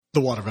The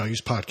Water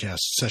Values Podcast,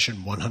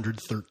 session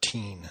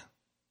 113.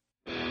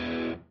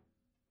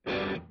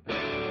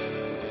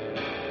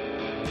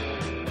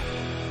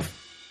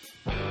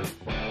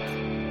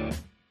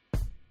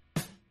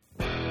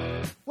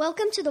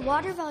 Welcome to the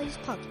Water Values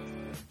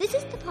Podcast. This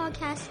is the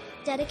podcast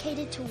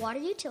dedicated to water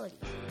utilities,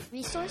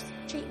 resource,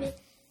 treatment,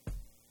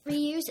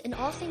 reuse, and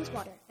all things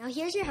water. Now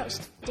here's your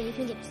host, Dave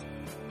McGimpsey.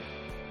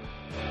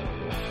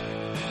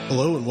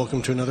 Hello and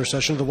welcome to another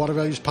session of the Water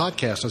Values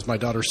Podcast. As my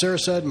daughter Sarah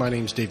said, my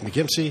name is Dave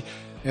McGimpsey,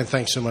 and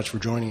thanks so much for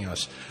joining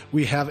us.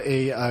 We have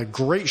a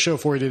great show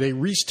for you today.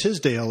 Reese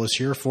Tisdale is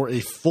here for a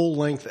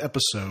full-length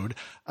episode.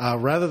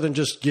 Rather than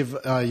just give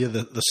you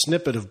the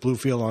snippet of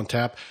Bluefield on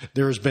Tap,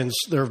 there have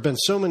been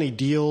so many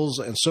deals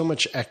and so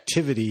much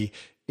activity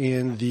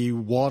in the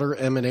water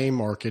M&A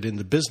market, in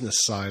the business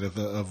side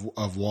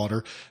of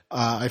water.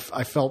 I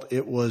felt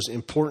it was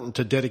important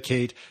to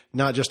dedicate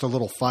not just a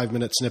little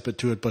 5-minute snippet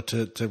to it, but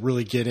to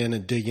really get in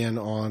and dig in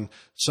on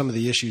some of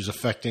the issues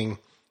affecting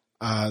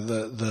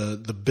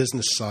the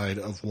business side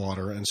of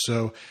water. And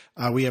so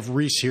we have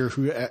Reese here,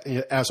 who,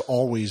 as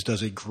always,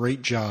 does a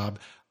great job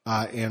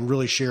and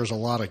really shares a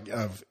lot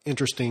of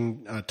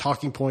interesting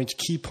talking points,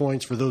 key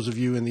points for those of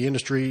you in the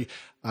industry.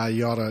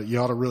 You ought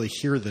to really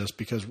hear this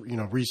because, you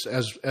know, Reese,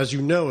 as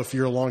you know, if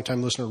you're a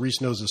longtime listener,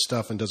 Reese knows his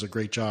stuff and does a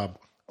great job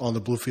on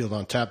the Bluefield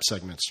on Tap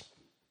segments.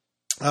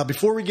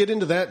 Before we get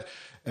into that,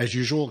 as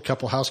usual, a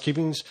couple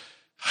housekeeping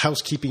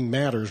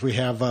matters. We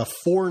have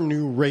 4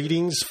 new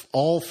ratings,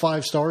 all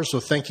 5 stars. So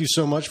thank you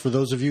so much for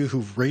those of you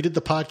who've rated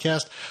the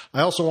podcast.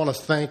 I also want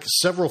to thank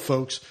several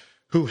folks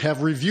who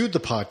have reviewed the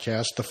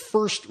podcast. The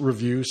first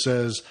review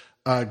says,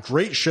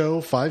 great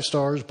show, 5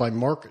 stars by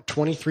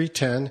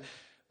Mark2310.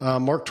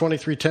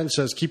 Mark2310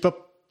 says,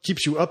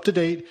 keeps you up to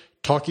date,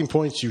 talking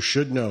points you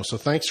should know. So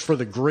thanks for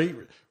the great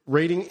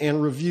rating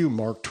and review,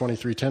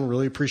 Mark2310.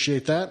 Really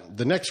appreciate that.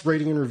 The next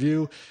rating and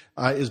review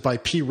is by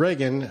P.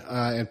 Reagan,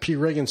 and P.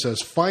 Reagan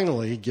says,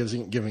 finally,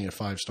 giving it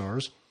 5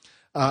 stars.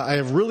 I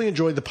have really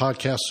enjoyed the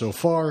podcast so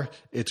far.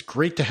 It's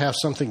great to have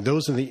something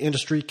those in the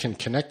industry can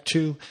connect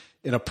to.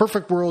 In a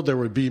perfect world, there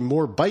would be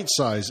more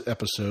bite-sized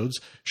episodes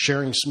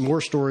sharing some more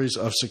stories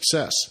of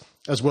success,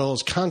 as well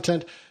as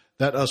content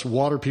that us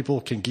water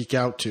people can geek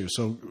out to.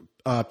 So,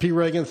 P.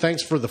 Reagan,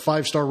 thanks for the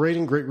 5-star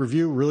rating. Great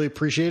review. Really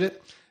appreciate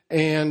it.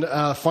 And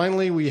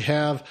finally, we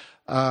have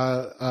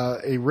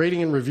a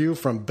rating and review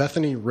from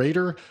Bethany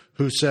Rader,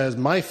 who says,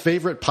 my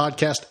favorite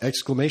podcast, ! I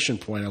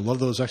love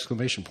those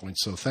exclamation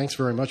points. So thanks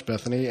very much,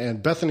 Bethany.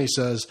 And Bethany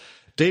says,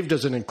 Dave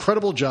does an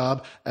incredible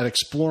job at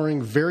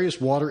exploring various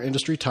water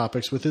industry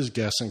topics with his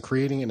guests and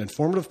creating an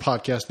informative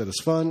podcast that is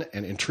fun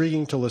and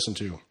intriguing to listen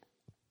to.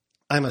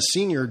 I'm a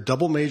senior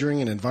double majoring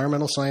in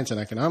environmental science and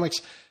economics,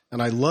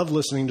 and I love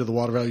listening to the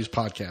Water Values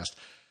Podcast.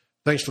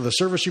 Thanks for the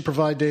service you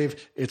provide,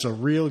 Dave. It's a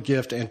real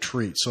gift and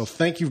treat. So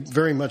thank you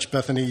very much,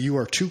 Bethany. You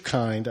are too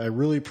kind. I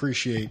really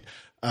appreciate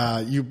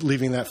you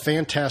leaving that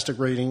fantastic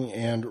rating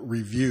and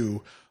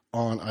review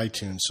on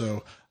iTunes.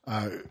 So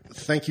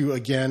thank you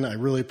again. I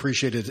really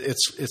appreciate it.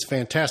 It's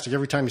fantastic.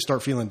 Every time you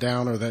start feeling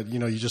down or that, you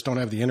know, you just don't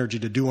have the energy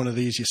to do one of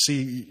these, you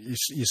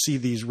see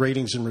these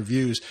ratings and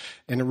reviews,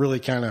 and it really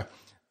kind of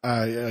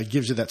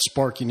gives you that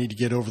spark you need to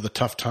get over the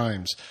tough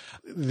times.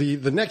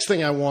 The next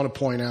thing I want to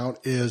point out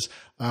is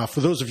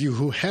for those of you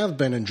who have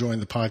been enjoying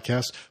the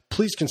podcast,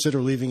 please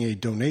consider leaving a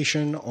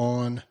donation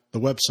on the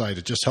website.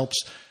 It just helps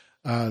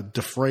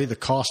defray the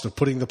cost of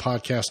putting the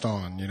podcast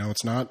on. You know,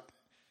 it's not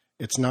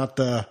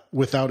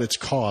without its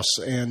costs.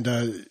 And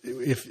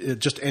if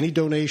just any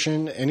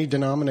donation, any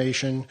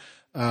denomination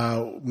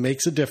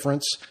makes a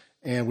difference,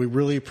 and we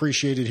really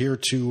appreciate it here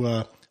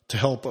to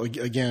help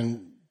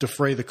again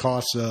defray the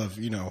costs of,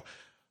 you know,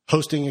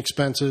 hosting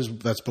expenses.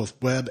 That's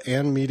both web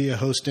and media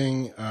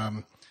hosting.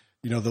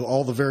 You know,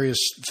 all the various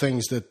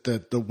things that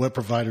the web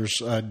providers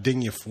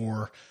ding you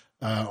for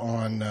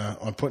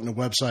on putting the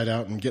website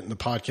out and getting the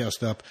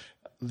podcast up.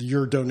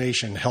 Your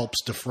donation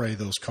helps defray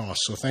those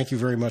costs. So thank you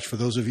very much for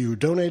those of you who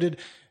donated,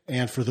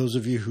 and for those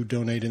of you who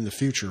donate in the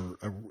future.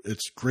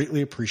 It's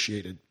greatly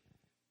appreciated.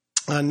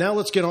 Now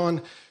let's get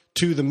on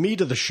to the meat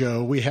of the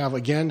show. We have,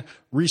 again,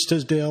 Reese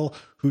Tisdale,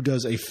 who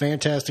does a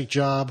fantastic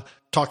job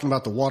talking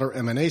about the water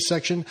M&A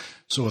section.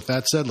 So with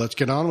that said, let's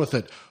get on with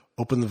it.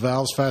 Open the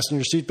valves, fasten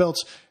your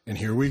seatbelts, and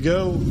here we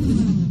go.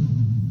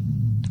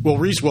 Well,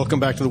 Reese, welcome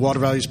back to the Water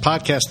Values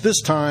Podcast.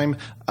 This time,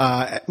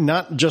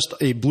 not just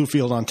a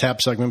Bluefield on Tap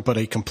segment, but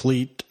a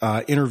complete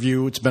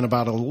interview. It's been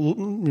about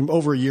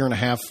over a year and a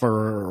half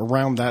or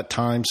around that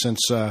time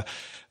since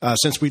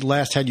we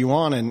last had you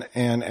on.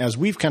 And as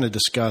we've kind of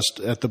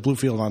discussed at the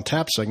Bluefield on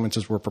Tap segments,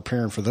 as we're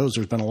preparing for those,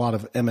 there's been a lot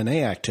of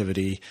M&A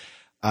activity.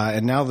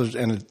 And now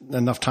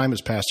enough time has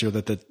passed here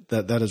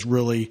that is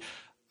really,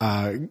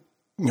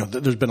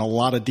 there's been a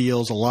lot of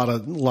deals, a lot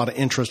of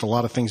interest, a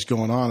lot of things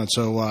going on. And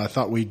so I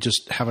thought we'd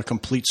just have a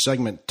complete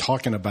segment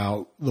talking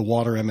about the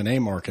water M&A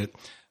market.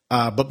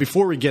 But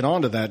before we get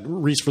on to that,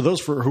 Reese, for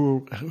those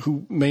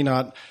who may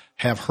not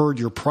have heard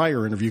your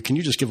prior interview, can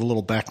you just give a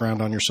little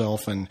background on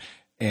yourself and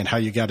how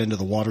you got into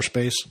the water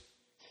space?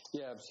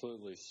 Yeah,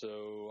 absolutely.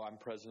 So I'm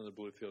president of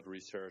Bluefield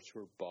Research.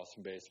 We're a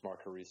Boston-based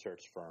market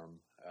research firm.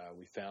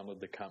 We founded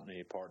the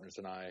company, partners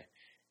and I,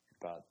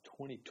 about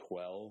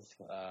 2012.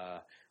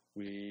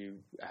 We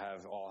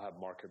all have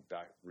market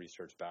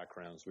research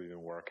backgrounds. We've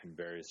been working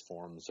various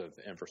forms of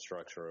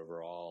infrastructure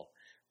overall,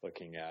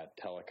 looking at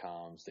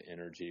telecoms, to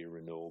energy,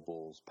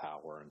 renewables,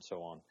 power, and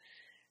so on.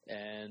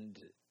 And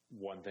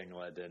one thing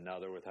led to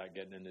another without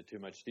getting into too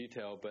much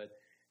detail, but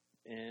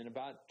in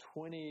about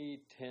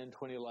 2010,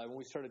 2011,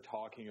 we started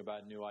talking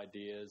about new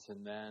ideas,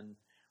 and then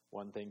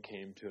one thing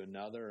came to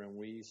another, and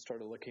we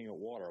started looking at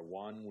water.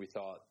 One, we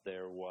thought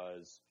there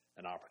was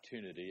an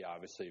opportunity,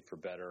 obviously, for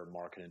better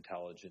market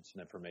intelligence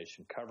and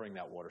information covering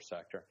that water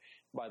sector.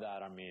 By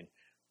that, I mean,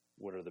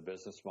 what are the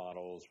business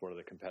models? What are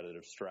the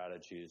competitive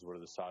strategies? What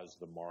are the size of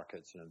the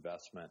markets and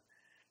investment?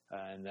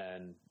 And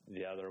then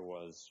the other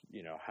was,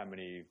 how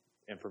many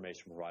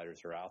information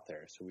providers are out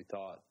there? So we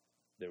thought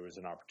there was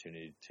an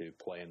opportunity to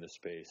play in this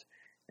space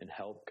and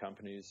help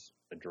companies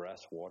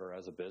address water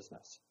as a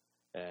business.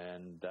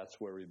 And that's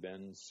where we've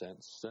been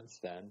since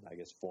then. I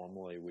guess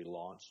formally we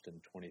launched in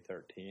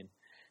 2013.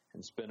 And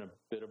it's been a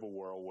bit of a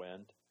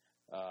whirlwind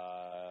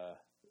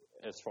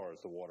as far as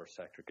the water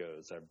sector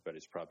goes.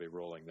 Everybody's probably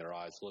rolling their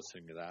eyes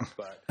listening to that.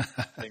 But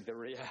I think the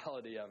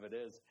reality of it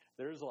is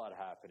there's a lot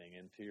happening.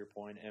 And to your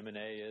point,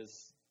 M&A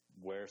is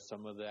where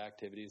some of the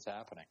activity is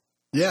happening.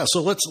 Yeah,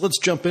 so let's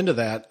jump into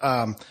that.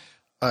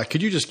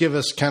 Could you just give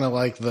us kind of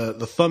like the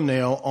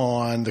thumbnail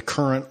on the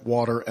current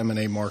water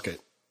M&A market?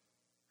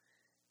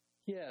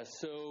 Yeah,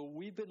 so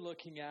we've been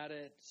looking at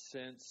it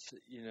since,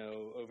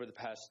 over the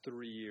past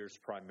 3 years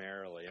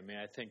primarily. I mean,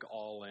 I think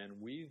all in,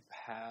 we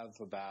have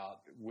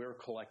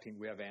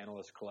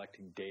analysts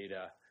collecting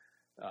data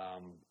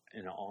in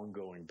an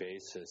ongoing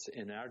basis.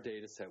 In our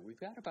data set, we've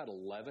got about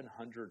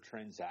 1,100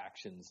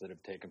 transactions that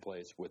have taken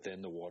place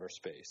within the water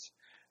space.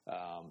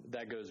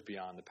 That goes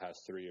beyond the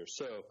past 3 years.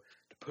 So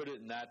to put it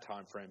in that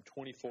time frame,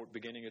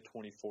 beginning of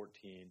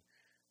 2014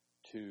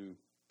 to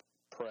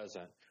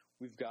present,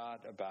 we've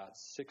got about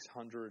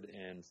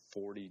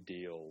 640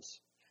 deals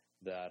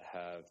that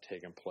have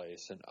taken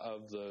place. And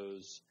of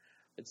those,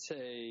 I'd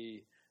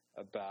say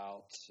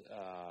about,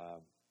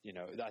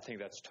 I think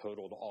that's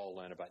totaled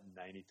all in about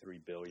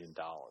 $93 billion.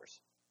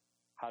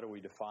 How do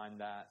we define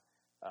that?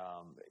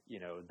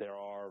 There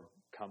are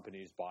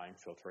companies buying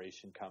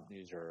filtration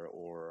companies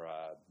or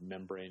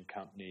membrane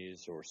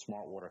companies or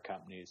smart water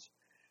companies.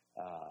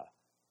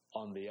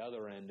 On the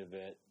other end of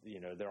it,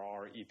 there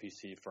are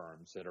EPC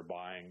firms that are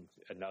buying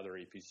another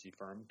EPC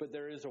firm, but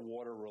there is a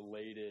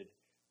water-related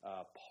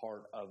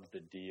part of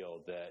the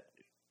deal that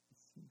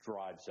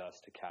drives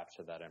us to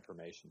capture that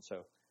information.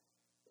 So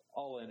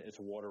all in, it's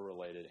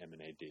water-related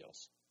M&A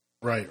deals.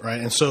 Right.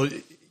 And so,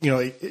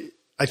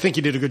 I think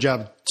you did a good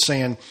job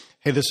saying,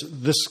 hey,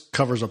 this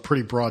covers a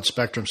pretty broad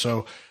spectrum.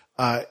 So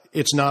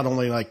it's not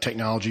only like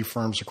technology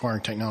firms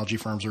acquiring technology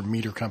firms or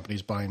meter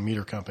companies buying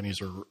meter companies.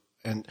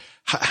 And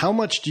how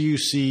much do you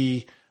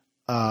see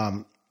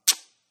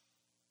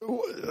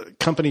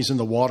companies in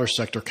the water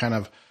sector kind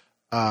of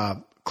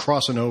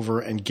crossing over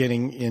and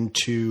getting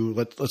into,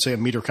 let's say a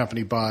meter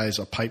company buys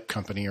a pipe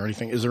company or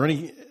anything?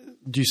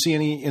 Do you see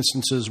any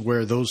instances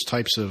where those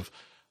types of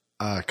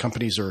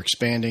companies are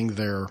expanding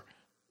their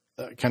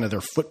kind of their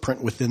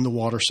footprint within the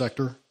water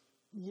sector?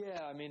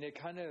 Yeah, I mean,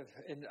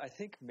 and I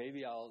think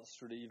maybe I'll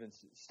sort of even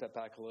step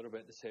back a little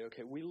bit to say,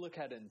 okay, we look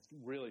at it in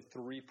really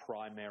three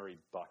primary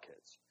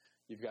buckets.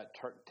 You've got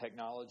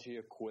technology,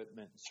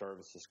 equipment,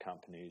 services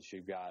companies.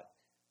 You've got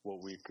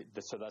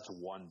so that's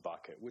one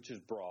bucket, which is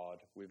broad.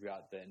 We've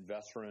got the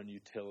investor-owned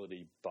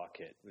utility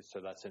bucket. So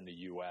that's in the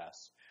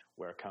U.S.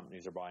 where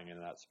companies are buying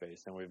into that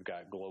space. Then we've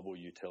got global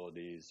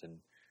utilities and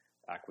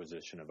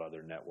acquisition of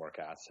other network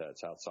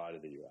assets outside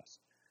of the U.S.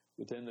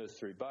 Within those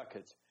three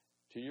buckets,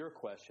 to your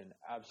question,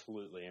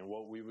 absolutely. And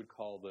what we would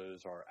call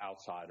those are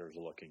outsiders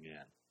looking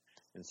in.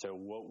 And so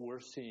what we're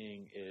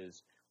seeing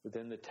is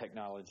within the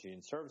technology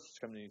and services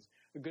companies,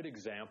 a good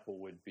example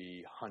would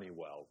be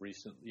Honeywell.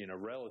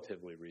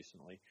 Relatively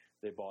recently,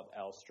 they bought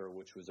Elster,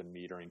 which was a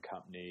metering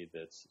company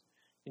that's,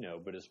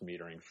 but it's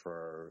metering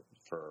for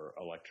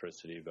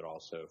electricity, but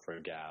also for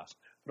gas,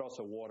 but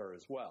also water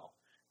as well.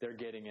 They're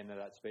getting into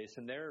that space,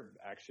 and they're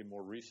actually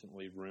more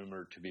recently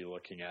rumored to be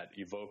looking at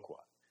Evoqua.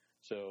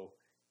 So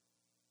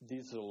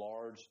these are a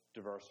large,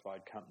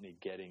 diversified company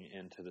getting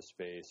into the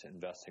space,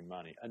 investing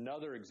money.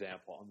 Another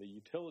example on the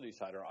utility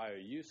side or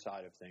IOU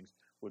side of things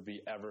would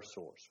be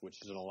Eversource,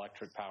 which is an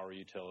electric power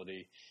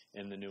utility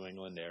in the New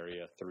England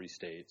area, 3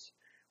 states,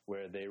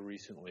 where they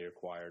recently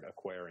acquired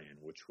Aquarion,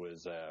 which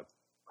was a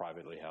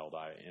privately held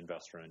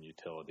investor-owned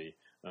utility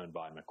owned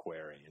by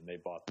Macquarie. And they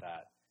bought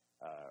that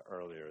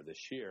earlier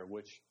this year,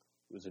 which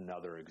was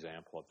another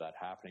example of that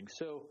happening.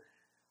 So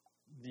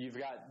you've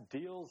got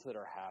deals that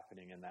are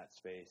happening in that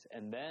space.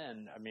 And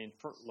then,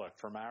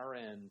 from our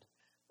end,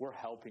 we're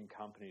helping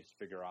companies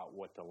figure out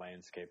what the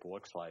landscape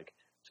looks like.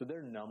 So there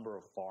are a number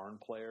of foreign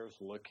players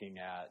looking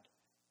at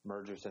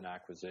mergers and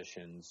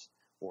acquisitions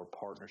or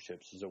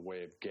partnerships as a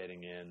way of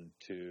getting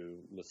into,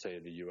 let's say,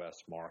 the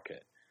U.S.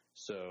 market.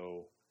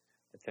 So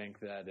I think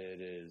that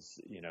it is,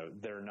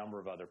 there are a number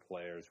of other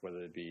players,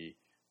 whether it be,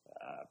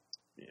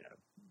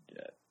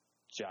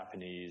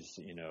 Japanese,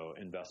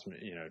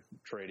 investment,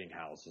 trading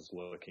houses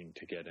looking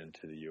to get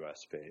into the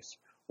U.S. space,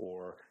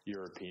 or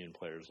European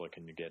players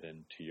looking to get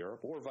into Europe,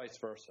 or vice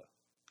versa.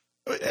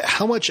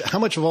 How much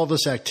of all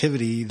this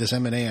activity, this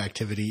M&A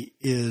activity,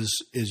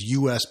 is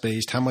U.S.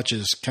 based? How much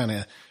is kind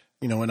of,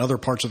 in other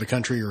parts of the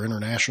country or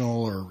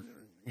international, or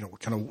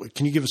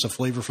can you give us a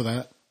flavor for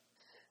that?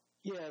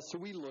 Yeah, so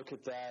we look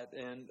at that,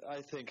 and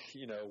I think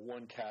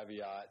one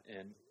caveat,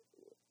 and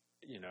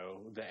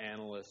the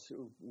analysts,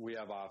 we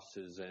have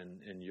offices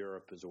in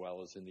Europe as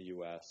well as in the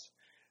U.S.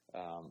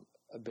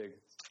 A big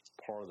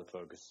part of the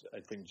focus,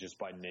 I think, just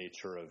by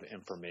nature of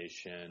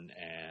information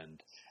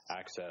and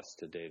access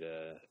to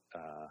data,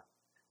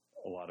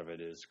 a lot of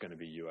it is going to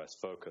be U.S.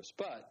 focused.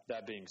 But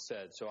that being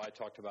said, so I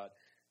talked about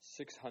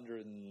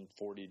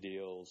 640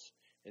 deals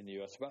in the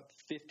U.S. About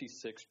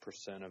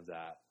 56% of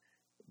that,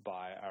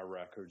 by our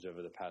records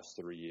over the past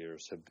 3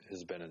 years,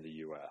 has been in the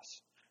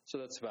U.S. So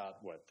that's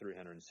about,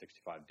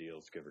 365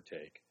 deals, give or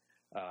take,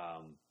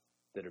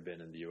 that have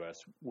been in the U.S.,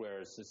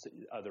 whereas this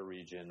other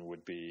region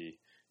would be,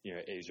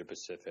 Asia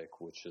Pacific,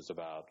 which is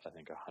about, I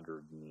think, about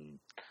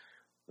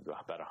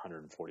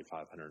 145,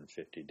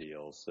 150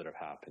 deals that have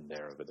happened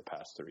there over the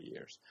past 3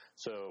 years.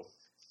 So,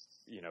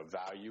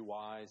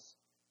 value-wise,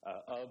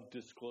 of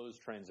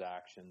disclosed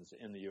transactions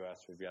in the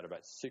U.S., we've got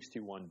about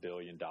 $61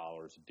 billion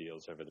of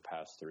deals over the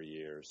past 3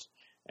 years,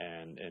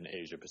 and in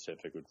Asia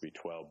Pacific would be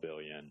 $12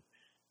 billion,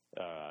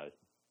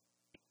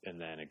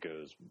 and then it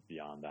goes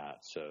beyond that.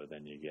 So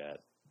then you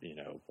get,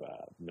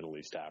 Middle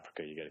East,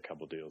 Africa, you get a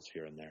couple deals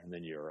here and there, and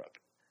then Europe.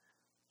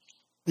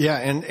 Yeah,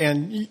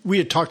 and we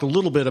had talked a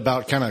little bit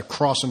about kind of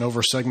crossing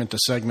over segment to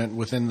segment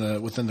within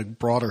the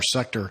broader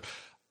sector.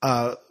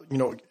 Do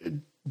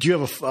you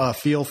have a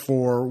feel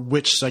for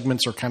which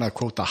segments are kind of,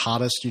 quote, the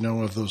hottest,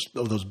 of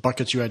those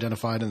buckets you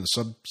identified and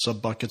the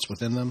sub buckets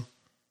within them?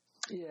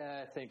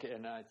 Yeah, I think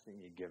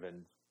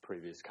given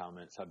previous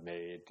comments I've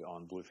made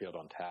on Bluefield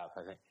on Tap,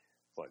 I think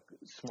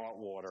smart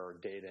water,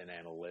 data and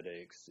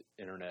analytics,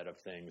 Internet of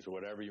Things,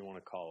 whatever you want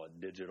to call it,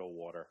 digital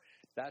water,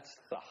 that's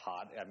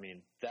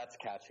that's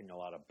catching a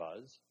lot of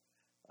buzz.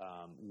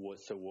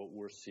 So what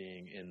we're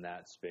seeing in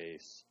that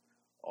space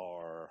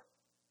are,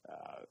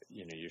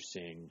 you're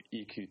seeing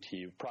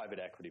EQT, private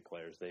equity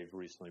players. They've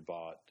recently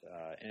bought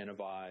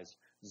Innovyze.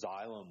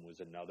 Xylem was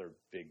another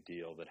big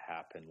deal that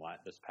happened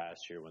this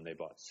past year when they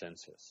bought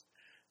Sensus.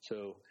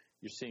 So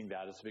you're seeing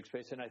that as a big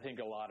space. And I think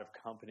a lot of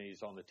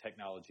companies on the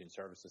technology and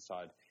services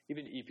side,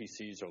 even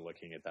EPCs, are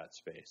looking at that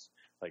space.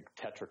 Like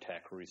Tetra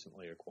Tech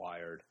recently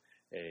acquired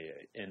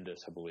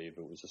Indus, I believe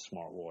it was a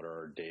smart water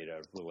or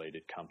data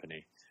related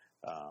company,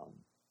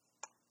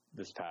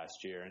 this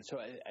past year. And so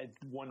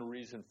one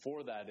reason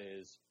for that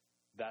is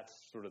that's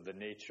sort of the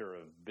nature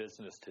of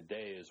business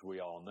today, as we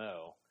all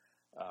know,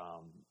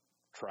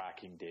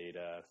 tracking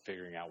data,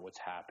 figuring out what's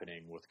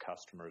happening with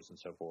customers and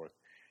so forth.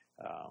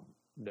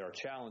 There are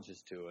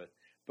challenges to it,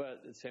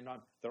 but at the same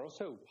time, there are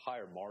also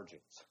higher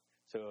margins.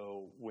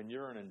 So when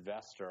you're an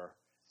investor,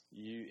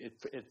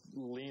 it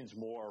leans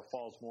more,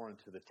 falls more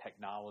into the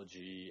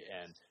technology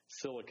and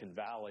Silicon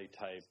Valley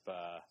type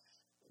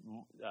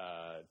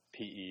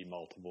PE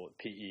multiple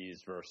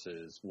PEs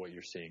versus what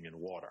you're seeing in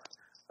water.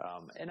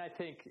 And I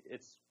think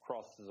it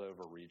crosses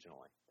over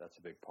regionally. That's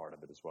a big part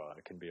of it as well.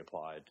 It can be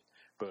applied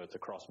both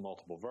across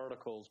multiple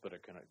verticals, but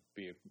it can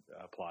be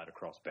applied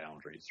across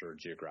boundaries or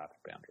geographic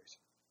boundaries.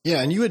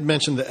 Yeah, and you had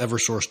mentioned the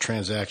Eversource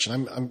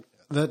transaction.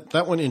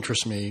 That one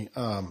interests me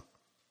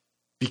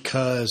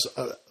because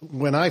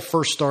when I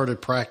first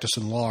started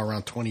practicing law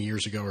around 20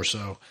 years ago or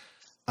so,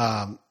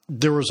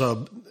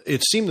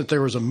 it seemed that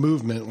there was a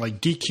movement, like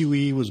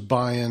DQE was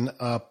buying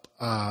up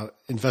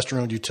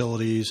investor-owned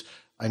utilities.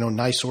 I know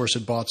NiSource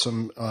had bought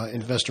some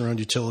investor-owned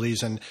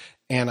utilities, and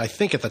I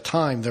think at the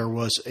time there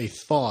was a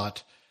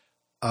thought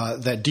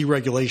that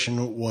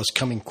deregulation was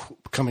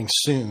coming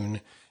soon,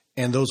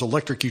 and those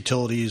electric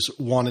utilities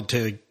wanted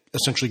to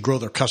essentially grow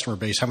their customer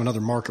base, have another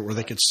market where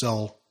they could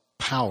sell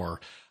power.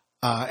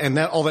 And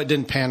all that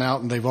didn't pan out,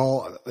 and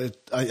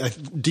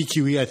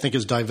DQE, I think,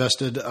 has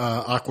divested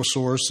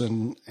Aquasource,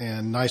 and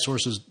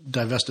NiSource has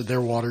divested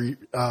their water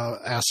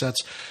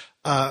assets.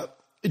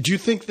 Do you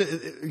think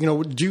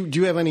that do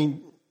you have any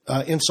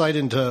insight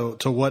into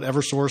what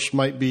Eversource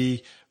might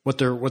be, what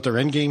their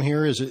end game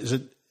here is?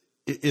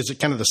 Is it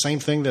kind of the same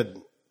thing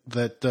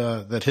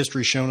that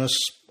history's shown us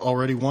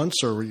already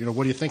once, or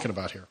what are you thinking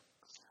about here?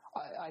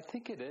 I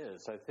think it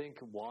is. I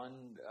think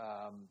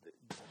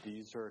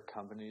these are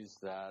companies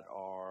that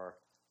are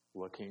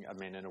looking. I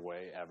mean, in a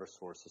way,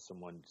 Eversource is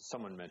someone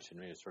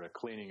mentioned me is sort of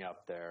cleaning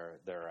up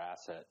their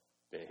asset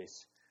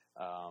base.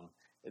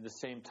 At the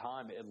same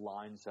time, it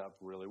lines up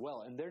really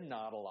well, and there are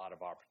not a lot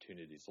of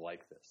opportunities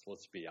like this.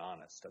 Let's be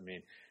honest. I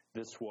mean,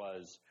 this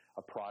was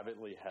a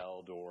privately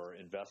held or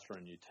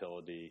investor-owned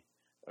utility,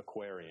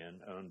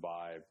 Aquarion, owned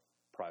by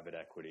private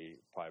equity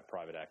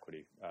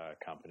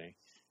company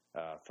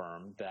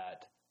firm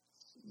that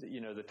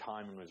the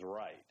timing was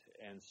right,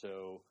 and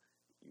so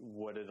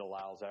what it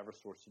allows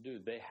Eversource to do,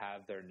 they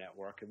have their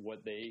network, and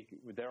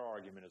their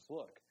argument is,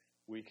 look,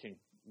 we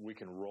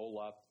can roll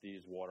up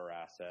these water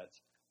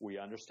assets. We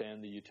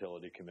understand the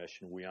utility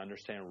commission. We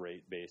understand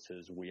rate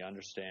bases. We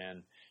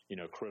understand,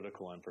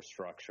 critical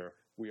infrastructure.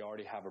 We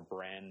already have a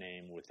brand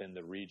name within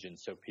the region,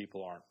 so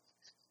people aren't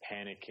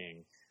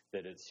panicking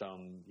that it's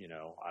some,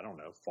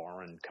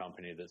 foreign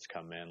company that's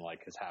come in,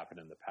 like has happened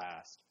in the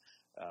past,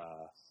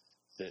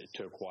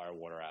 to acquire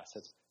water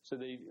assets. So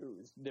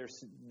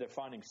they're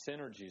finding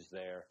synergies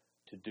there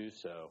to do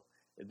so.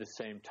 At the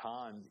same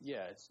time,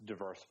 it's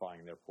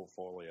diversifying their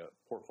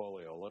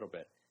portfolio a little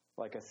bit.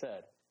 Like I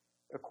said,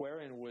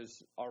 Aquarion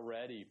was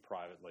already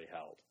privately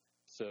held,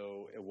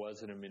 so it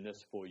wasn't a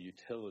municipal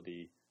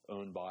utility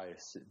owned by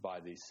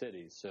these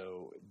cities.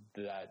 So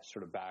that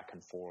sort of back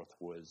and forth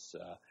was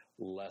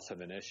less of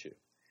an issue.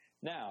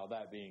 Now,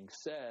 that being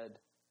said,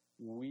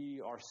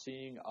 we are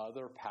seeing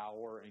other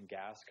power and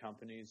gas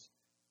companies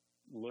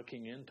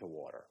looking into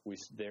water.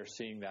 They're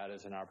seeing that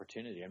as an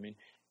opportunity. I mean,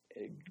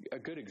 a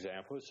good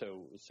example is,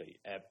 say,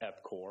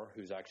 EPCOR,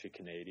 who's actually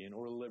Canadian,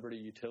 or Liberty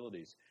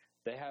Utilities.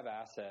 They have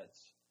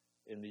assets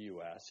in the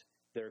U.S.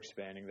 They're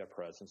expanding their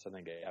presence. I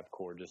think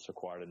EPCOR just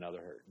acquired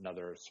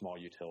another small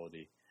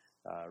utility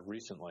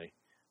recently.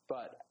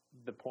 But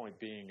the point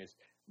being is,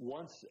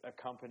 once a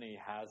company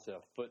has a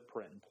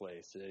footprint in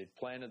place, they've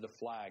planted the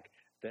flag,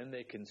 then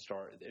they can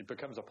start. It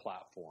becomes a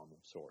platform of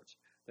sorts.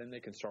 Then they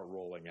can start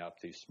rolling up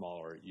these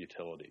smaller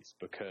utilities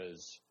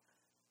because,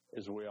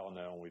 as we all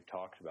know and we've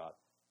talked about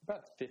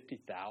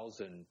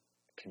 50,000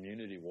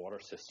 community water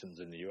systems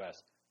in the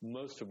U.S.,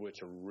 most of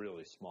which are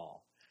really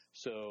small.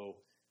 So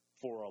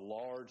for a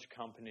large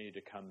company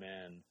to come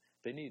in,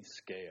 they need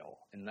scale,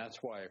 and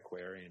that's why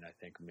Aquarion, I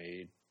think,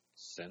 made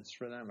sense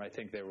for them. I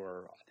think there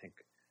were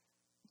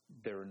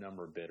a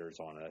number of bidders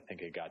on it. I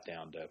think it got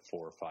down to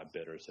 4 or 5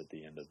 bidders at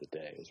the end of the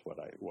day, is what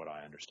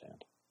I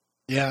understand.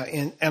 Yeah,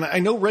 and I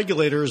know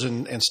regulators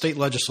and state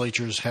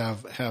legislatures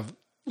have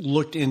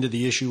looked into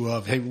the issue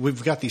of, hey,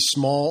 we've got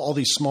all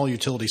these small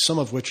utilities, some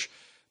of which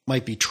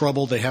might be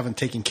troubled. They haven't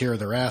taken care of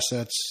their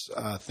assets,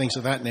 things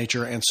of that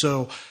nature. And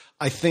so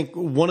I think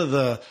one of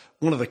the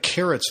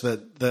carrots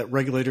that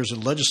regulators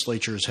and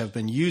legislatures have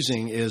been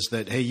using is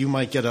that, hey, you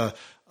might get a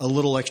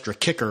little extra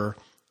kicker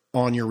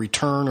on your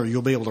return, or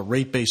you'll be able to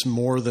rate base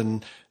more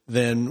than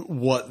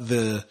what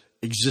the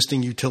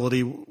existing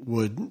utility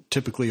would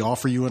typically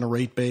offer you in a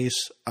rate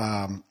base.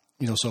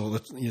 So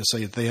let's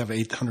say if they have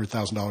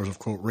 $800,000 of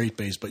quote rate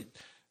base, but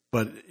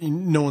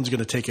no one's going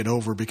to take it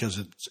over because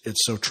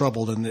it's so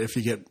troubled. And if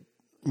you get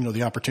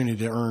the opportunity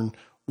to earn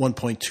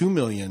 $1.2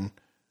 million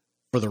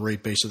for the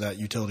rate base of that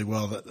utility,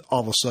 well, that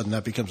all of a sudden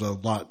that becomes a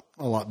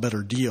lot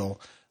better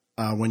deal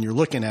when you're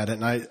looking at it.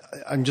 And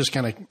I'm just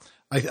kind of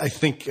I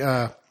think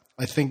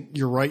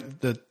you're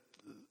right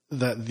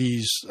that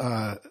these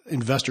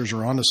investors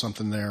are onto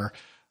something there.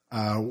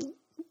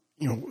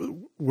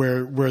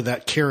 Where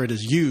that carrot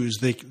is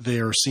used, they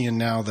are seeing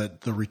now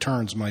that the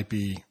returns might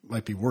be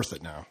worth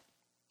it now.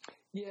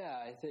 Yeah,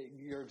 I think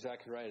you're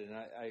exactly right, and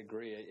I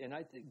agree. And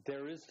I think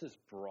there is this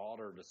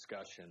broader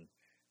discussion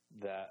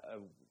that,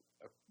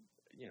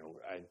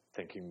 I'm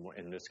thinking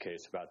in this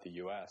case about the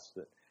U.S.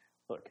 that,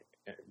 look,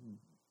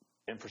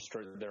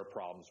 infrastructure. There are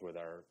problems with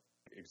our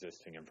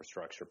existing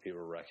infrastructure.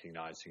 People are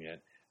recognizing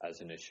it as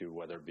an issue,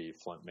 whether it be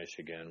Flint,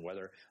 Michigan,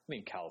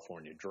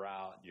 California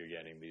drought. You're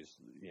getting these,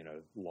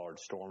 large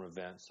storm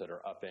events that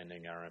are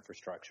upending our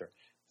infrastructure,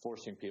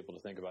 forcing people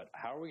to think about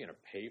how are we going to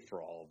pay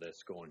for all of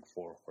this going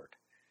forward.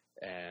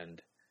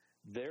 And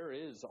there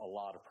is a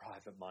lot of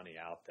private money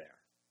out there.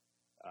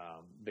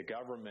 The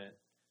government,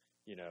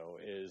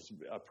 is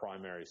a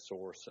primary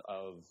source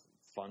of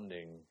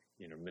funding,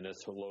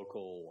 municipal,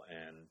 local,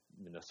 and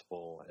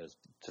municipal, as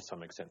to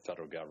some extent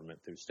federal government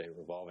through state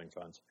revolving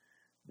funds.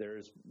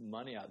 There's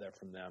money out there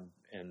from them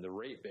and the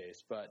rate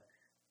base, but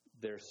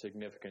there's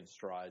significant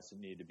strides that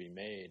need to be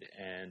made.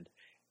 And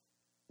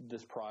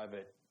this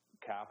private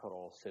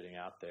capital sitting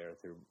out there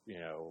through,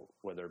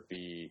 whether it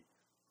be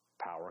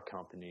power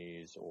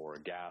companies or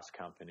gas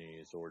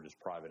companies or just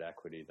private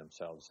equity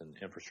themselves and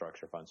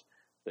infrastructure funds,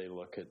 they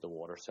look at the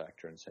water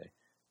sector and say,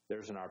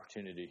 there's an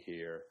opportunity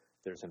here.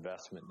 There's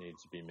investment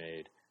needs to be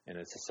made, and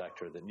it's a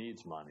sector that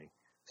needs money.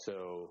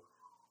 So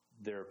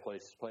there are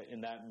places to play,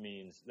 and that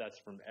means that's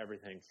from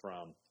everything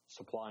from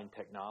supplying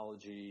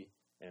technology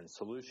and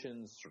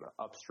solutions sort of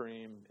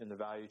upstream in the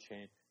value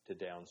chain to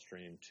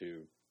downstream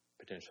to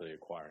potentially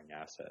acquiring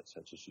assets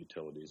such as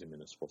utilities and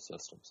municipal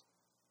systems.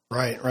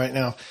 Right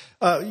now.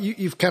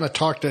 You've kind of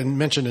talked and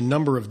mentioned a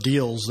number of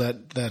deals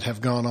that have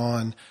gone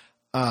on.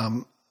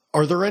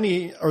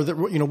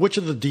 Which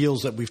of the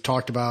deals that we've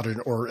talked about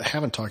or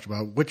haven't talked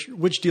about,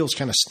 which deals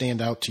kind of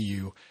stand out to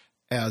you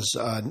as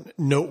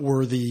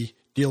noteworthy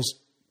deals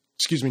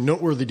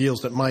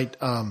that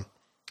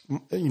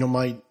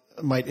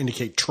might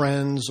indicate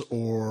trends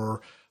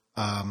or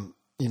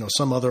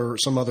some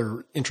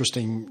other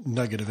interesting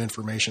nugget of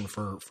information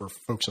for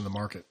folks in the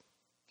market?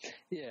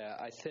 Yeah,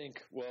 I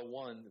think, well,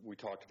 one, we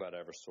talked about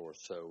Eversource,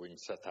 so we can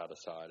set that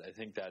aside. I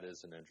think that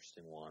is an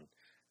interesting one.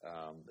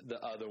 The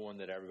other one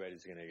that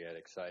everybody's going to get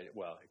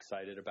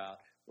excited about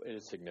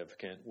is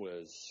significant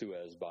was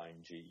Suez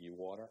buying GE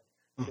Water.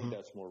 I think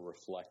that's more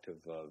reflective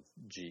of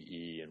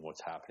GE and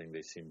what's happening.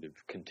 They seem to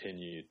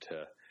continue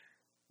to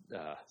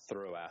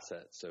throw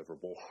assets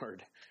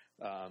overboard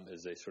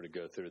as they sort of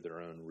go through their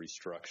own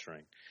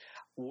restructuring.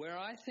 Where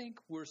I think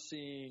we're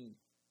seeing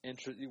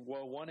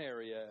one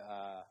area,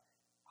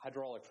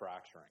 hydraulic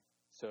fracturing.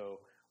 So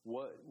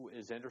what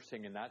is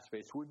interesting in that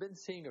space, we've been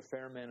seeing a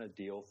fair amount of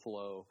deal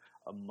flow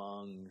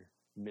among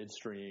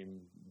midstream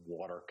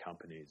water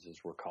companies, as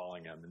we're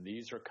calling them. And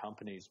these are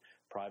companies,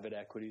 private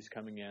equities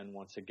coming in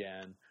once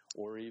again,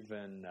 or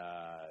even,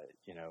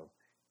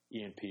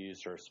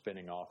 E&Ps are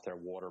spinning off their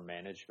water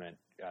management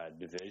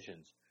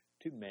divisions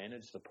to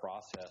manage the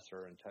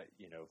processor and,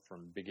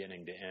 from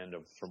beginning to end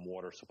from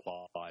water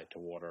supply to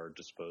water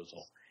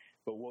disposal.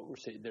 But what we're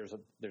seeing, there's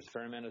a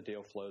fair amount of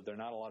deal flow. There are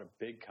not a lot of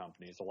big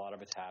companies. A lot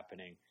of it's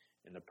happening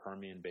in the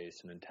Permian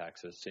Basin in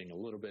Texas, seeing a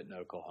little bit in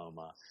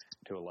Oklahoma,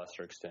 to a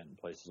lesser extent in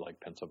places like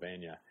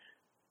Pennsylvania.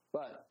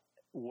 But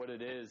what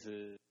it is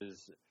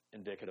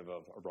indicative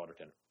of a broader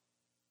trend.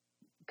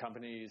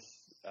 Companies,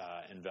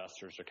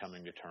 investors are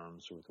coming to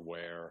terms with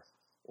where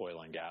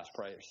oil and gas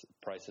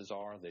prices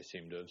are. They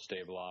seem to have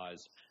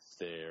stabilized.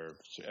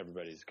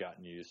 Everybody's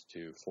gotten used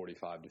to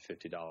 $45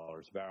 to $50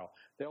 a barrel.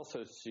 They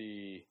also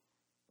see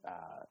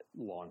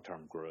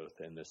long-term growth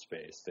in this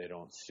space. They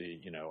don't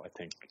see, I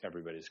think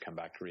everybody's come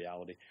back to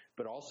reality,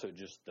 but also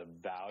just the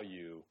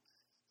value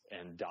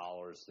and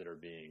dollars that are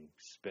being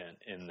spent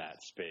in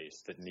that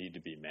space that need to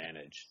be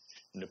managed.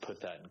 And to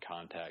put that in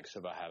context,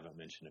 if I haven't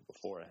mentioned it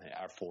before,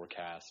 our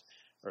forecast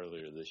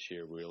earlier this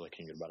year, we were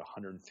looking at about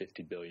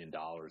 $150 billion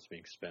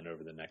being spent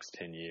over the next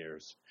 10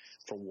 years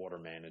for water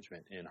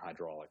management in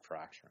hydraulic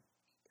fracturing.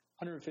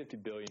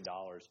 $150 billion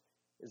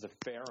is a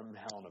fair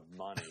amount of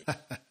money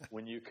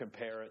when you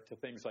compare it to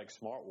things like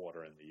smart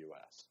water in the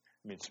U.S.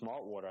 I mean,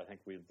 smart water, I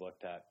think we've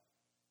looked at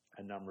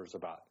numbers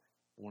about,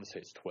 I want to say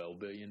it's $12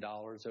 billion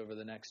over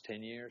the next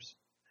 10 years.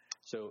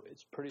 So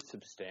it's pretty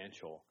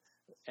substantial,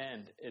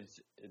 and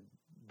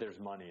there's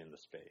money in the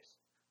space.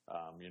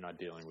 You're not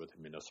dealing with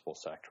the municipal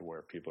sector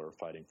where people are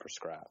fighting for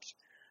scraps.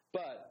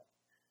 But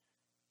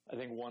I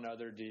think one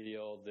other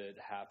deal that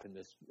happened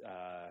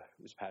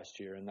this past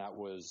year, and that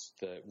was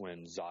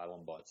when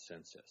Xylem bought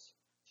Sensus.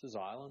 So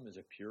Xylem is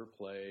a pure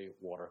play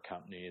water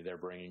company. They're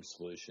bringing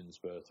solutions,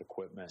 both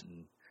equipment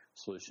and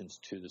solutions,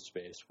 to the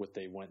space. What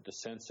they went to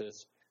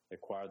Sensus,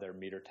 acquire their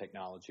meter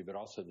technology, but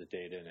also the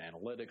data and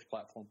analytics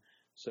platform.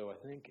 So I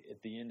think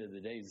at the end of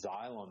the day,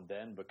 Xylem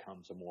then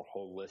becomes a more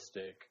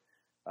holistic,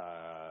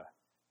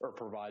 or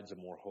provides a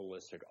more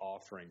holistic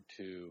offering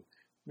to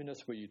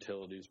municipal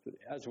utilities, but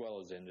as well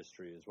as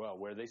industry as well,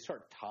 where they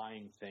start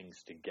tying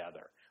things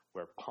together,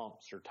 where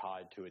pumps are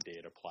tied to a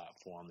data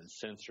platform and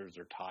sensors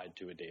are tied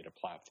to a data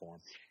platform.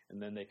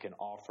 And then they can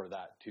offer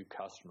that to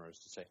customers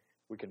to say,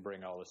 we can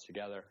bring all this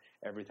together.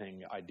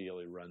 Everything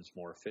ideally runs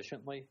more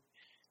efficiently.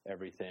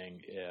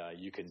 Everything,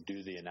 you can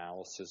do the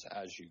analysis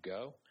as you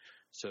go.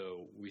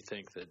 So we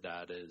think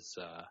that is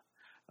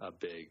a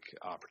big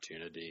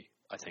opportunity.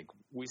 I think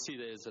we see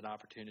it as an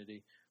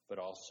opportunity, but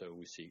also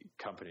we see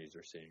companies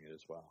are seeing it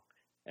as well.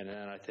 And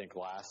then I think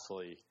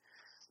lastly,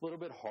 a little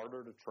bit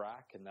harder to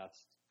track, and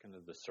that's kind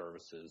of the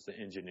services, the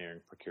engineering,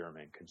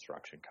 procurement,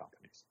 construction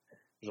companies.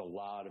 There's a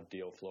lot of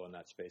deal flow in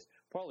that space,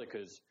 probably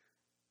because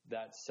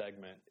that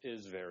segment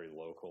is very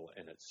local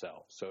in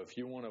itself. So if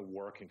you want to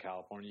work in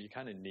California, you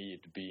kind of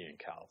need to be in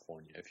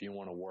California. If you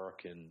want to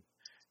work in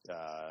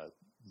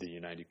the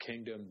United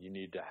Kingdom, you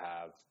need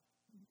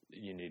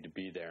to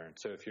be there. And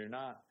so if you're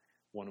not,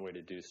 one way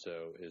to do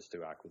so is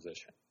through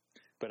acquisition.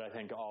 But I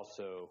think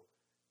also,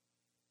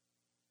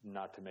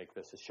 not to make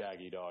this a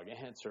shaggy dog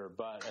answer,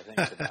 but I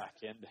think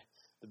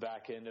the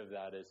back end of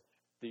that is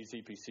these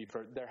EPC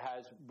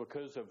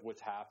because of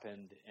what's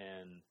happened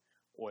in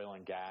oil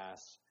and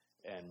gas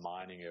and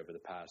mining over the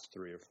past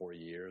 3 or 4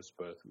 years,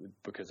 both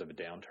because of a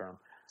downturn,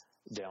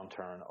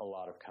 a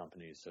lot of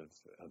companies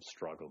have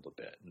struggled a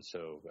bit. And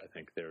so I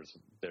think there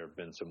have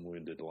been some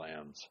wounded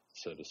lambs,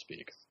 so to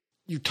speak.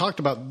 You talked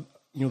about,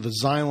 the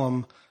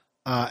Xylem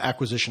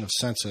acquisition of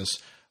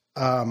Sensus.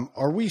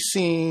 Are we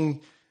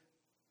seeing,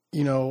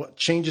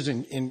 changes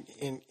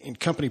in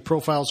company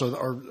profiles,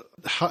 or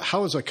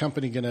how is a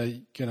company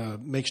gonna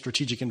make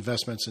strategic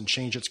investments and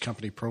change its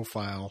company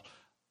profile,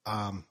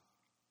 at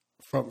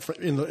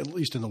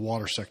least in the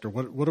water sector?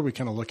 What are we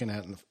kind of looking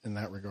at in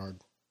that regard?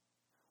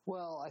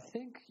 Well, I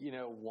think,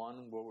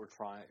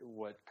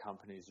 what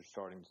companies are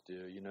starting to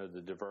do,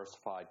 the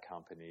diversified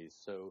companies.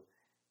 So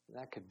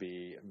that could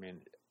be,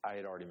 I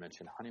had already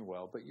mentioned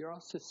Honeywell, but you're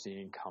also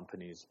seeing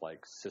companies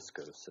like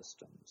Cisco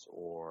Systems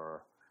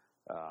or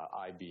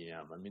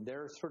IBM.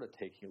 They're sort of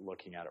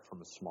looking at it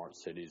from a smart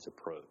cities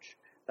approach.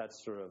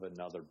 That's sort of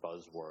another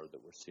buzzword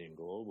that we're seeing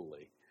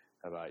globally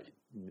about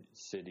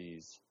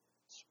cities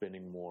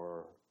spending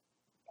more,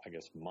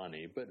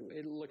 money, but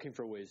looking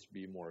for ways to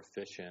be more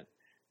efficient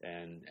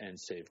and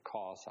save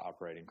costs,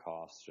 operating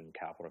costs and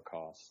capital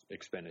costs,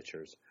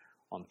 expenditures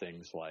on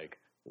things like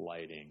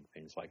lighting,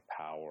 things like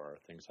power,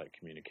 things like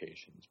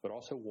communications, but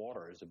also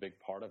water is a big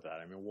part of that.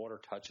 I mean, water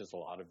touches a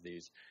lot of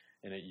these,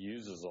 and it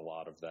uses a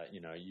lot of that,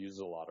 it uses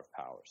a lot of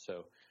power.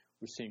 So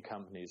we're seeing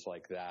companies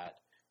like that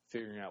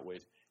figuring out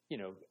ways,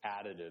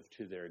 additive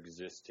to their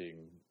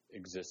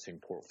existing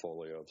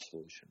portfolio of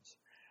solutions.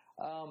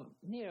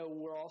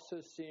 We're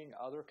also seeing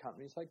other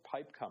companies like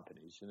pipe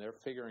companies, and they're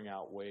figuring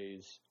out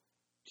ways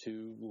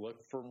to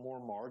look for more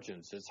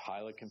margins. It's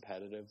highly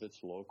competitive. It's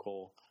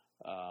local.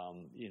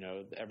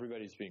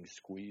 Everybody's being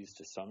squeezed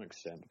to some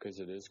extent because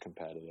it is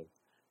competitive.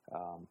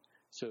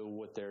 So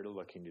what they're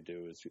looking to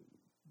do is,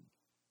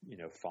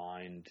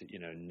 find,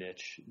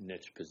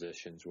 niche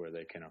positions where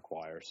they can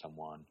acquire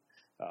someone,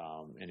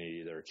 and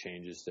it either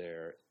changes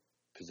their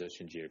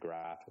position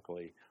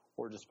geographically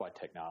or just by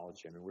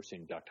technology. I mean, we're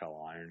seeing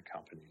ductile iron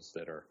companies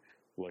that are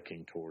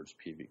looking towards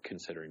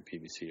considering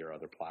PVC or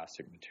other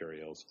plastic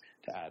materials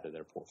to add to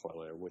their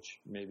portfolio, which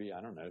maybe,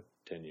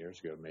 10 years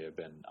ago may have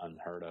been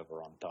unheard of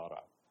or unthought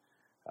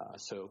of.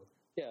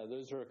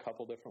 Those are a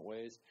couple different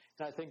ways.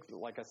 And I think,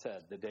 like I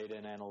said, the data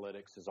and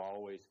analytics is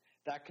always,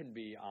 that can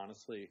be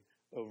honestly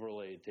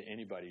overlaid to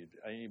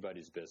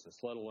anybody's business,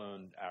 let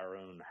alone our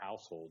own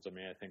households. I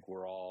mean, I think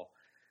we're all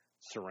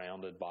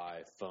surrounded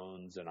by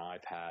phones and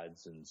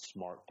iPads and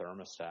smart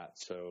thermostats.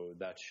 So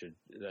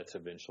that's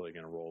eventually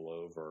going to roll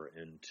over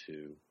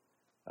into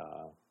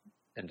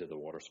the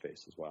water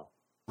space as well.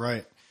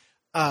 Right.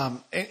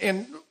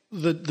 And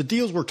the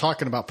deals we're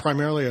talking about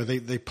primarily, are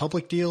they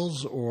public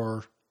deals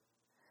or?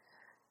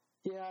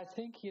 Yeah, I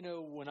think,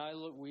 when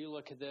we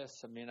look at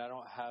this, I mean,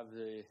 I'm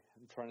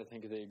trying to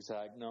think of the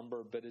exact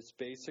number, but it's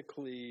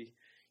basically,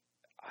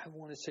 I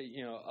want to say,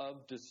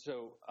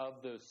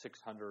 of those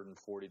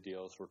 640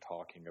 deals we're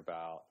talking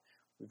about,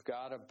 we've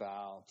got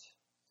about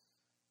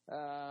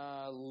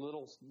a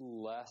little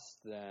less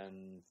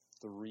than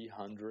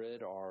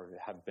 300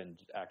 have been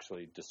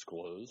actually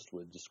disclosed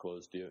with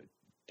disclosed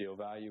deal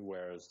value,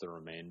 whereas the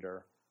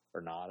remainder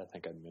are not. I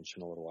think I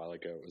mentioned a little while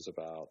ago it was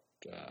about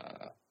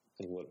a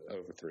little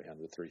over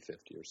 300,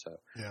 350 or so.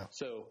 Yeah.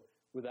 So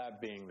with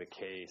that being the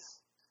case,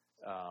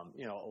 a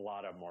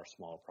lot of them are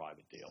small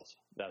private deals.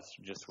 That's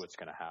just what's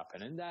going to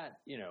happen. And that,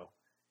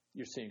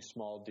 you're seeing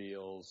small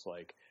deals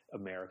like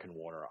American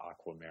Water,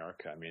 Aqua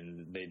America. I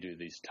mean, they do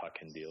these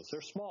tuck-in deals.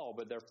 They're small,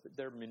 but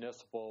they're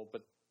municipal,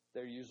 but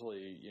they're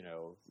usually,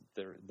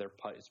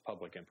 it's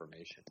public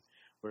information.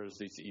 Whereas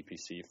these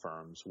EPC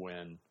firms,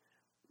 when,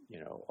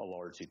 a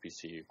large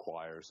EPC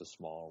acquires a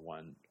small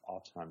one,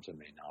 oftentimes it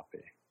may not be.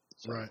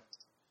 So.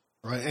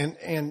 Right.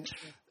 And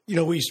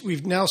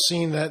we've now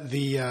seen that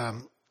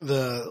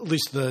at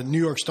least the New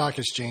York Stock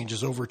Exchange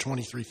is over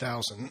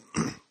 23,000.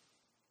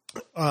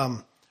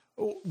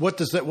 What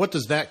does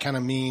that kind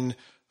of mean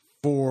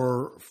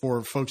for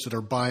folks that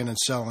are buying and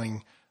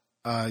selling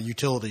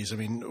utilities? I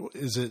mean,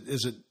 is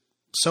it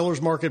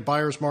seller's market,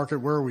 buyer's market?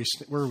 Where are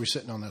we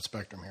sitting on that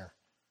spectrum here?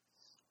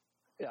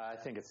 Yeah, I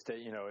think it's,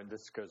 and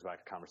this goes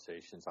back to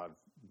conversations. I've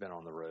been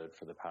on the road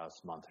for the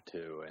past month or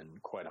two,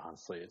 and quite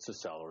honestly, it's a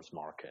seller's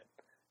market.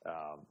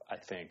 I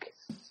think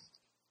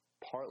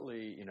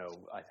partly,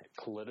 I think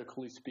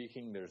politically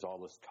speaking, there's all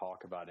this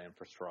talk about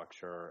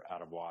infrastructure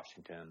out of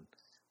Washington,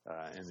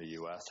 in the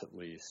U.S. at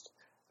least,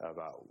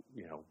 about,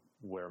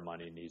 where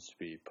money needs to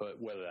be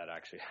put. Whether that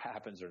actually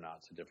happens or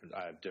not,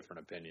 I have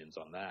different opinions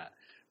on that.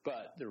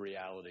 But the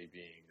reality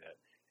being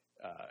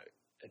that,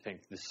 I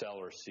think the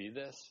sellers see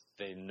this.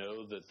 They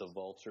know that the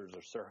vultures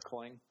are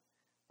circling.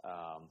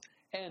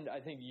 And I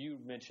think you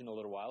mentioned a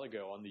little while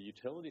ago on the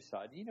utility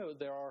side,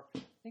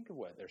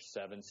 there's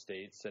 7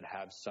 states that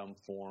have some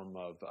form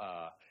of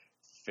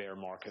fair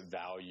market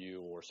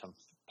value or some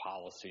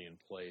policy in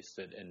place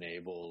that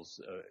enables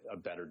a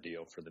better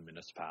deal for the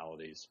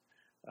municipalities,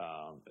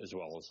 as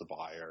well as the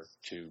buyer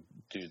to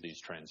do these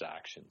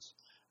transactions.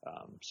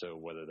 So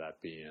whether that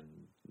be in,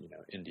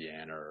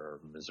 Indiana or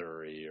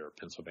Missouri or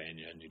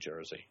Pennsylvania and New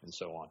Jersey and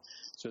so on.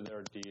 So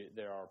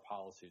there are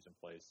policies in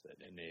place that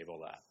enable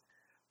that.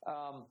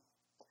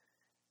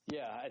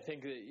 I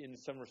think that in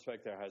some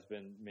respect there has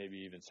been maybe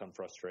even some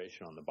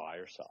frustration on the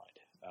buyer side.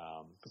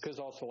 Because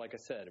also, like I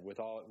said, with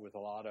a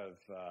lot of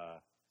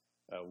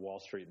Wall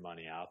Street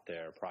money out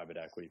there, private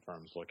equity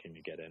firms looking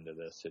to get into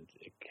this,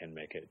 it can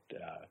make it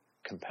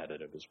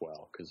competitive as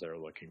well, because they're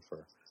looking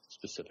for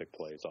specific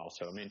plays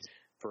also. I mean,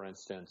 for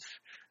instance,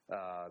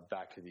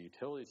 back to the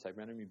utility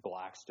segment,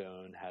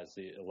 Blackstone has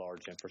a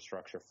large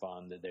infrastructure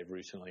fund that they've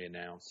recently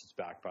announced. It's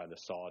backed by the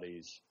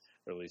Saudis,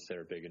 or at least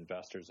they're big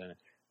investors in it.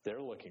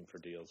 They're looking for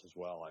deals as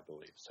well, I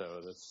believe.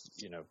 So that's,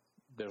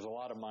 there's a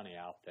lot of money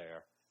out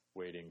there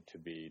waiting to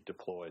be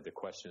deployed. The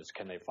question is,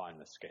 can they find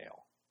the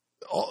scale?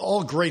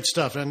 All great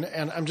stuff. And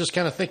I'm just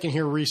kind of thinking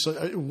here, Reese,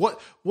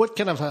 what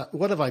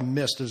have I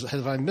missed?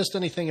 Have I missed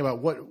anything about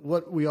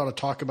what we ought to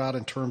talk about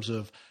in terms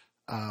of,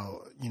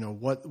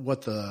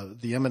 what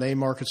the M&A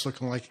market's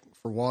looking like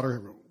for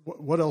water?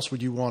 What else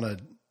would you want to,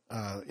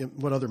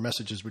 what other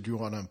messages would you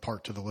want to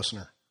impart to the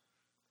listener?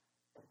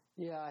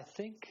 Yeah, I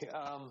think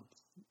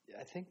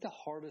the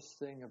hardest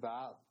thing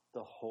about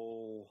the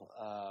whole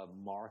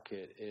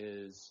market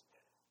is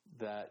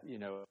that,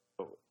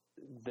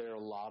 there are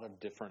a lot of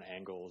different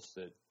angles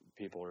that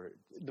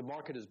the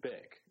market is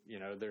big,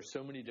 there's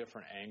so many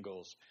different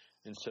angles.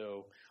 And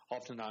so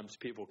oftentimes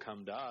people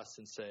come to us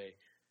and say,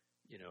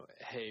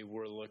 hey,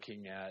 we're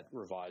looking at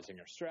revising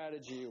our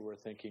strategy. We're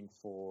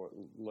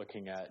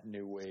looking at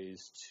new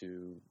ways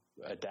to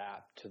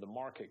adapt to the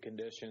market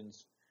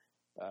conditions.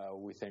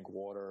 We think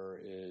water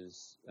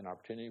is an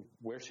opportunity.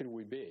 Where should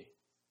we be?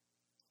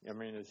 I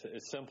mean, it's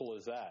as simple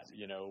as that.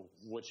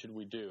 What should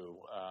we do?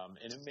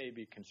 And it may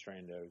be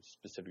constrained to a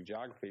specific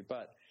geography,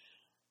 but,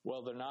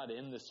 well, they're not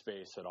in the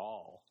space at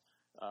all.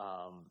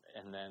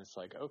 And then it's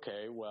like,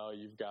 okay, well,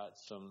 you've got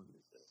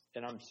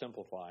and I'm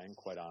simplifying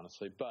quite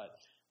honestly, but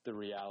the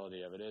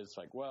reality of it is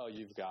like, well,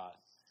 you've got,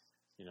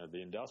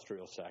 the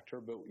industrial sector,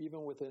 but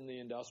even within the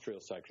industrial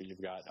sector,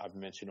 I've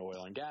mentioned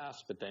oil and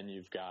gas, but then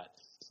you've got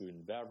food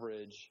and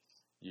beverage,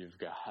 you've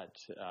got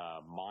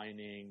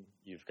mining,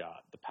 you've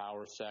got the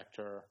power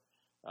sector,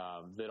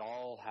 that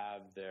all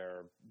have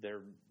their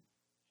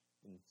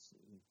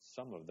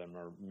some of them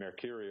are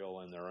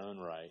mercurial in their own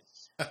right.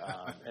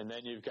 And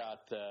then you've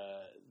got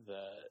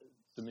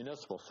the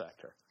municipal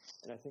sector.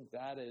 And I think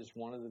that is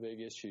one of the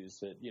big issues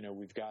that,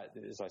 we've got,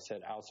 as I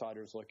said,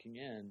 outsiders looking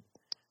in,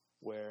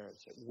 where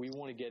we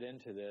want to get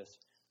into this,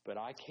 but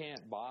I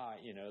can't buy,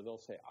 they'll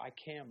say, I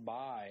can't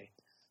buy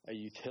a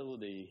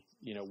utility,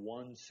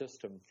 one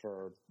system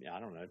for, I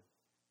don't know,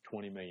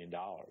 $20 million.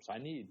 I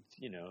need,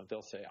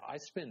 they'll say, I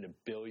spend $1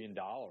 billion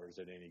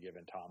at any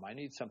given time. I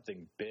need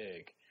something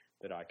big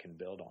that I can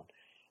build on.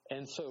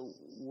 And so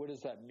what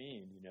does that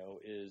mean,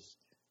 is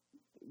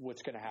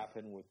what's going to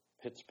happen with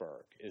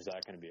Pittsburgh? Is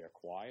that going to be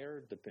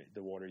acquired,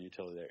 the water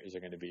utility there? Is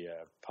it going to be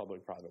a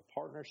public-private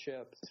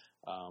partnership?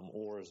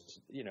 Or is,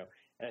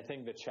 and I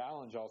think the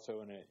challenge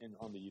also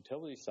on the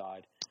utility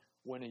side,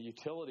 when a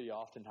utility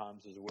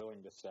oftentimes is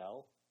willing to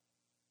sell,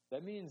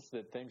 that means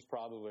that things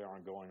probably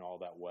aren't going all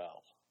that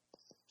well.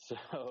 So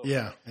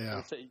yeah.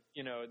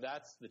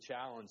 That's the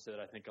challenge that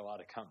I think a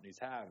lot of companies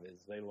have,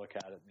 is they look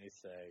at it and they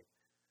say,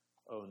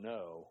 oh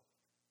no,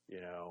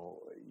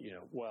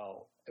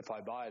 well, if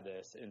I buy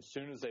this, and as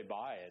soon as they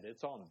buy it,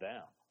 it's on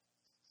them.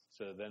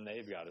 So then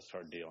they've got to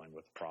start dealing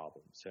with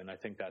problems. And I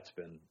think that's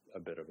been a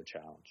bit of a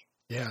challenge.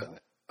 Yeah. So,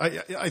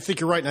 I think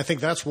you're right. And I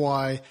think that's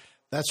why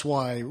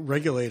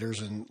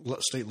regulators and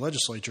state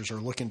legislatures are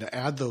looking to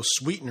add those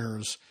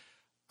sweeteners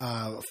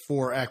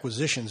for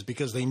acquisitions,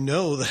 because they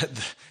know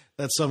that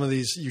some of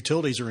these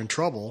utilities are in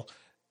trouble,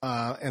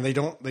 and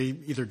they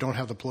either don't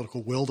have the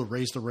political will to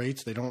raise the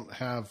rates. They don't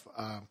have,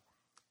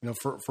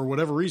 for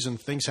whatever reason,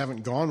 things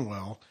haven't gone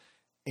well,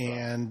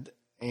 and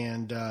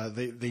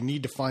they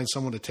need to find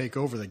someone to take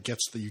over that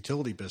gets the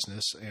utility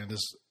business and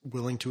is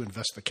willing to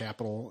invest the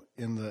capital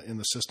in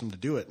the system to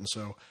do it. And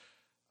so,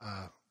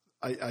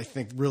 I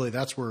think really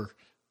that's where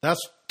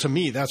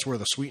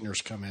the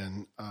sweeteners come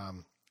in,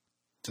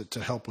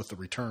 to help with the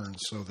returns,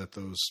 so that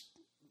those,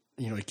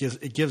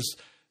 it gives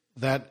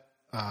that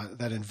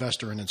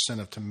investor an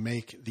incentive to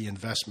make the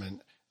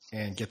investment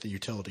and get the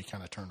utility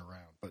kind of turned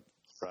around. But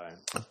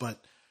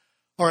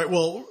all right,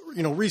 well,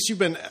 Reese, you've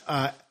been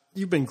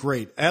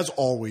great as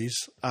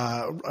always.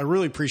 I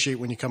really appreciate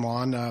when you come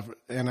on,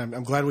 and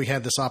I'm glad we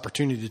had this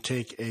opportunity to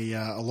take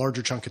a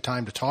larger chunk of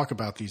time to talk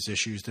about these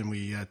issues than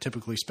we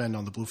typically spend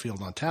on the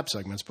Bluefield on Tap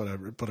segments. But I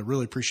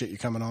really appreciate you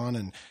coming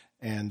on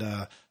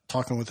and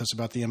talking with us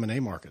about the M&A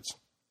markets.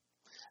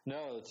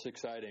 No, it's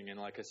exciting. And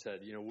like I said,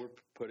 we're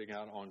putting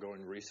out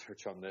ongoing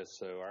research on this,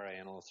 so our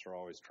analysts are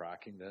always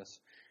tracking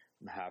this.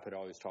 I'm happy to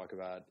always talk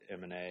about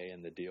M&A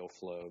and the deal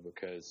flow,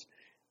 because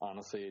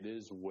honestly, it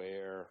is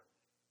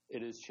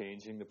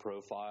changing the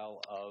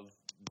profile of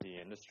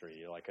the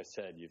industry. Like I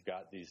said, you've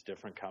got these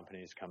different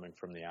companies coming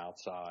from the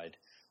outside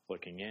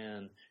looking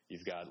in.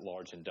 You've got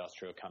large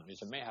industrial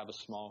companies that may have a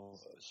small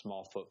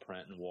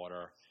footprint in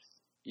water,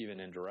 even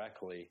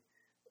indirectly,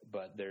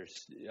 but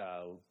there's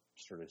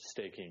sort of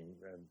taking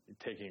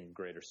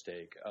greater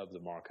stake of the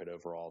market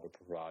overall to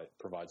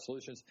provide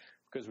solutions,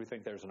 because we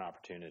think there's an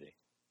opportunity.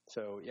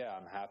 So yeah,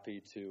 I'm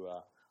happy to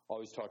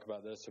always talk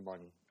about this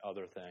among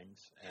other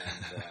things, and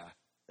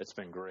it's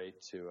been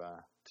great to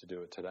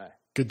do it today.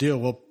 Good deal.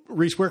 Well,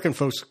 Reese, where can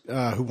folks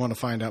who want to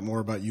find out more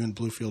about you and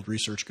Bluefield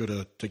Research go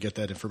to get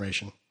that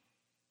information?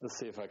 Let's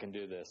see if I can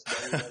do this.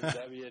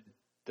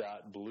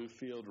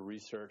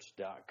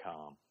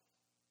 www.bluefieldresearch.com.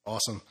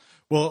 Awesome.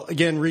 Well,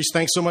 again, Reese,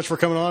 thanks so much for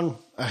coming on.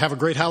 Have a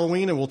great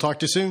Halloween, and we'll talk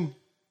to you soon.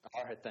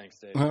 All right. Thanks,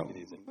 Dave. Take it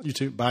easy. You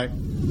too. Bye.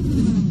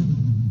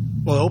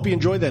 Well, I hope you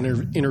enjoyed that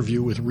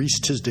interview with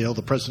Reese Tisdale,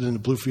 the president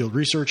of Bluefield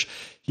Research.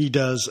 He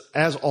does,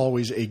 as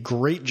always, a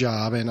great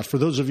job. And for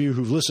those of you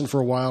who've listened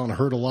for a while and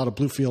heard a lot of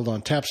Bluefield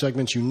on Tap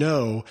segments, he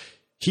knows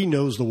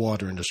the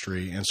water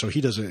industry. And so he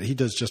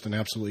does just an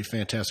absolutely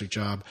fantastic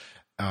job.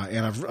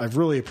 And I've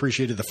really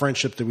appreciated the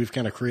friendship that we've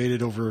kind of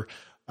created over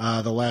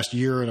the last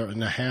year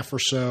and a half or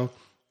so.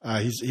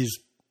 He's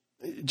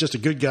just a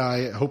good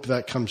guy. I hope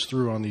that comes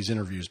through on these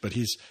interviews, but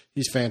he's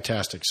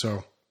fantastic.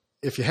 So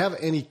if you have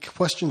any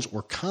questions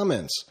or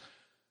comments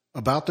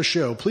about the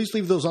show, please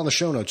leave those on the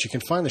show notes. You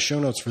can find the show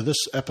notes for this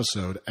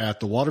episode at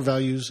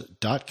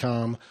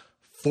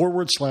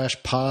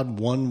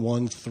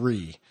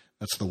thewatervalues.com/pod113.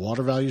 That's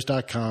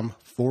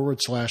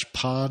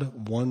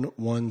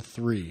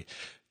thewatervalues.com/pod113.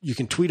 You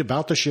can tweet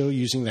about the show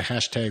using the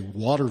hashtag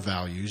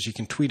watervalues. You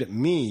can tweet at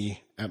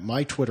me at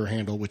my Twitter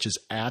handle, which is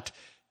at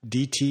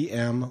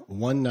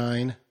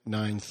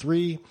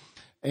DTM1993.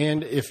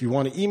 And if you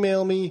want to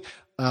email me,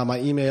 my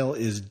email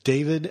is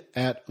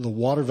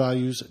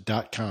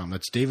david@thewatervalues.com.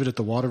 That's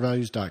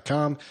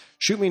david@thewatervalues.com.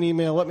 Shoot me an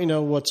email. Let me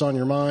know what's on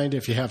your mind.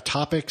 If you have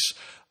topics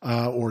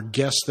or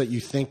guests that you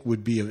think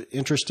would be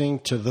interesting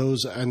to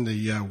those in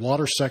the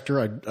water sector,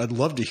 I'd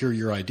love to hear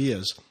your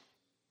ideas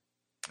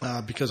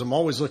because I'm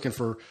always looking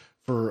for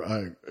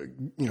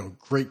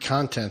great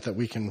content that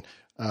we can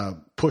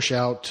push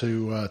out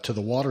to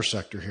the water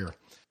sector here.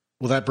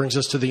 Well, that brings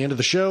us to the end of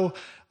the show.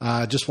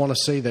 I just want to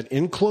say that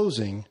in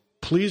closing,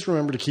 please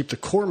remember to keep the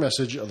core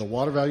message of the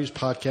Water Values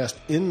Podcast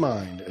in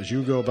mind as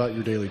you go about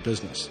your daily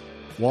business.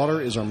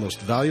 Water is our most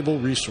valuable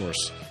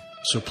resource,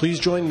 so please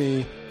join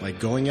me by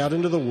going out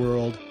into the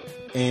world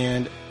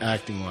and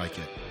acting like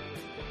it.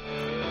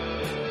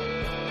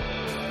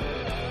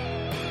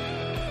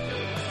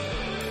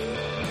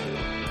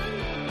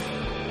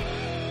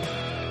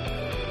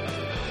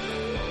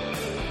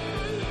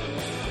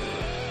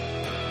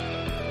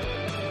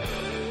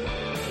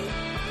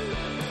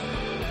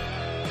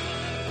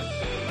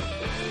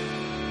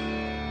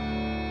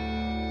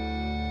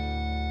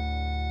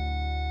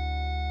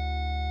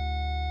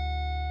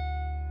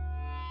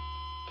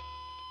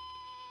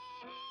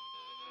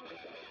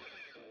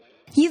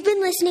 You've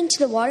been listening to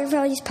the Water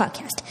Values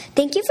Podcast.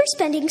 Thank you for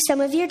spending some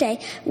of your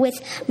day with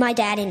my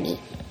dad and me.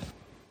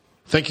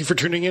 Thank you for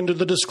tuning in to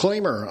The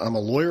Disclaimer. I'm a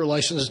lawyer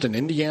licensed in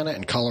Indiana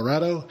and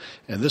Colorado,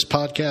 and this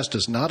podcast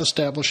does not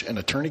establish an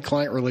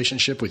attorney-client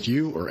relationship with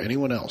you or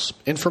anyone else.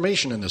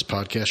 Information in this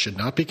podcast should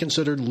not be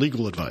considered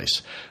legal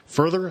advice.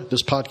 Further,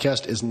 this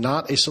podcast is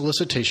not a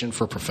solicitation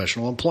for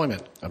professional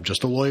employment. I'm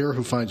just a lawyer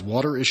who finds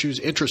water issues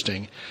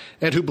interesting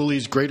and who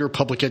believes greater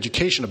public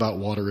education about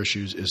water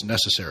issues is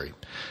necessary.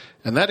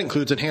 And that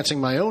includes enhancing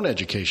my own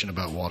education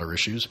about water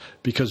issues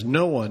because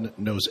no one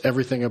knows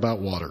everything about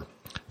water.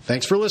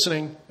 Thanks for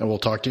listening, and we'll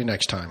talk to you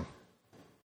next time.